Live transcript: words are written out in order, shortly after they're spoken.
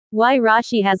Why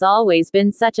Rashi has always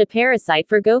been such a parasite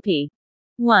for Gopi.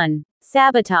 1.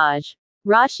 Sabotage.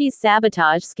 Rashi's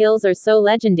sabotage skills are so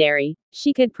legendary,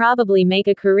 she could probably make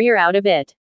a career out of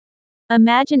it.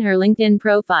 Imagine her LinkedIn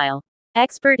profile.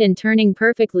 Expert in turning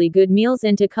perfectly good meals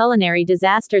into culinary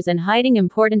disasters and hiding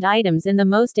important items in the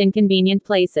most inconvenient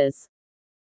places.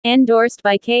 Endorsed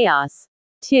by Chaos.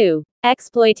 2.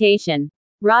 Exploitation.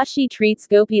 Rashi treats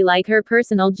Gopi like her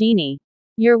personal genie.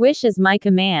 Your wish is my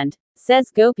command,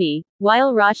 says Gopi,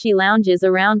 while Rashi lounges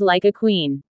around like a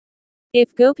queen.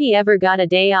 If Gopi ever got a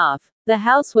day off, the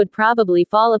house would probably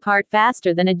fall apart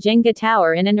faster than a Jenga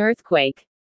tower in an earthquake.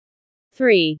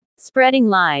 3. Spreading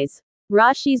lies.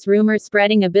 Rashi's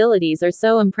rumor-spreading abilities are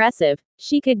so impressive,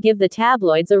 she could give the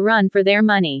tabloids a run for their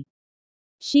money.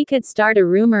 She could start a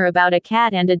rumor about a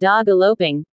cat and a dog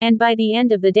eloping, and by the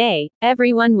end of the day,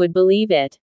 everyone would believe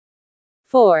it.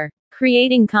 4.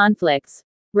 Creating conflicts.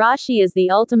 Rashi is the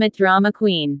ultimate drama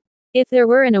queen. If there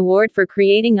were an award for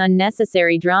creating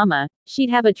unnecessary drama, she'd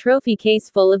have a trophy case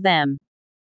full of them.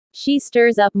 She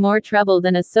stirs up more trouble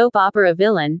than a soap opera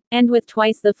villain, and with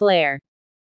twice the flair.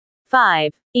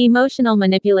 5. Emotional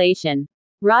manipulation.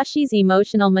 Rashi's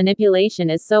emotional manipulation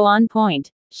is so on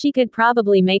point, she could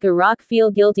probably make a rock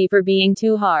feel guilty for being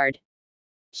too hard.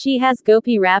 She has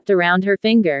Gopi wrapped around her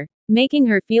finger, making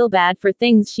her feel bad for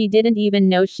things she didn't even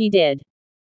know she did.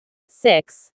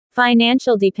 6.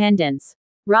 Financial dependence.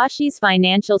 Rashi's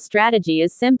financial strategy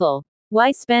is simple.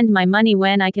 Why spend my money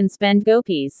when I can spend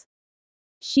Gopi's?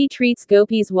 She treats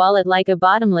Gopi's wallet like a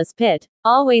bottomless pit,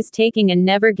 always taking and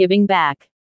never giving back.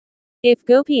 If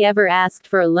Gopi ever asked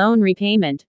for a loan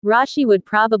repayment, Rashi would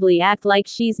probably act like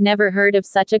she's never heard of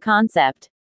such a concept.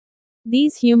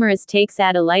 These humorous takes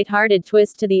add a light-hearted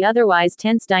twist to the otherwise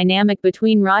tense dynamic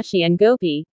between Rashi and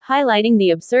Gopi, highlighting the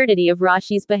absurdity of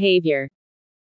Rashi's behavior.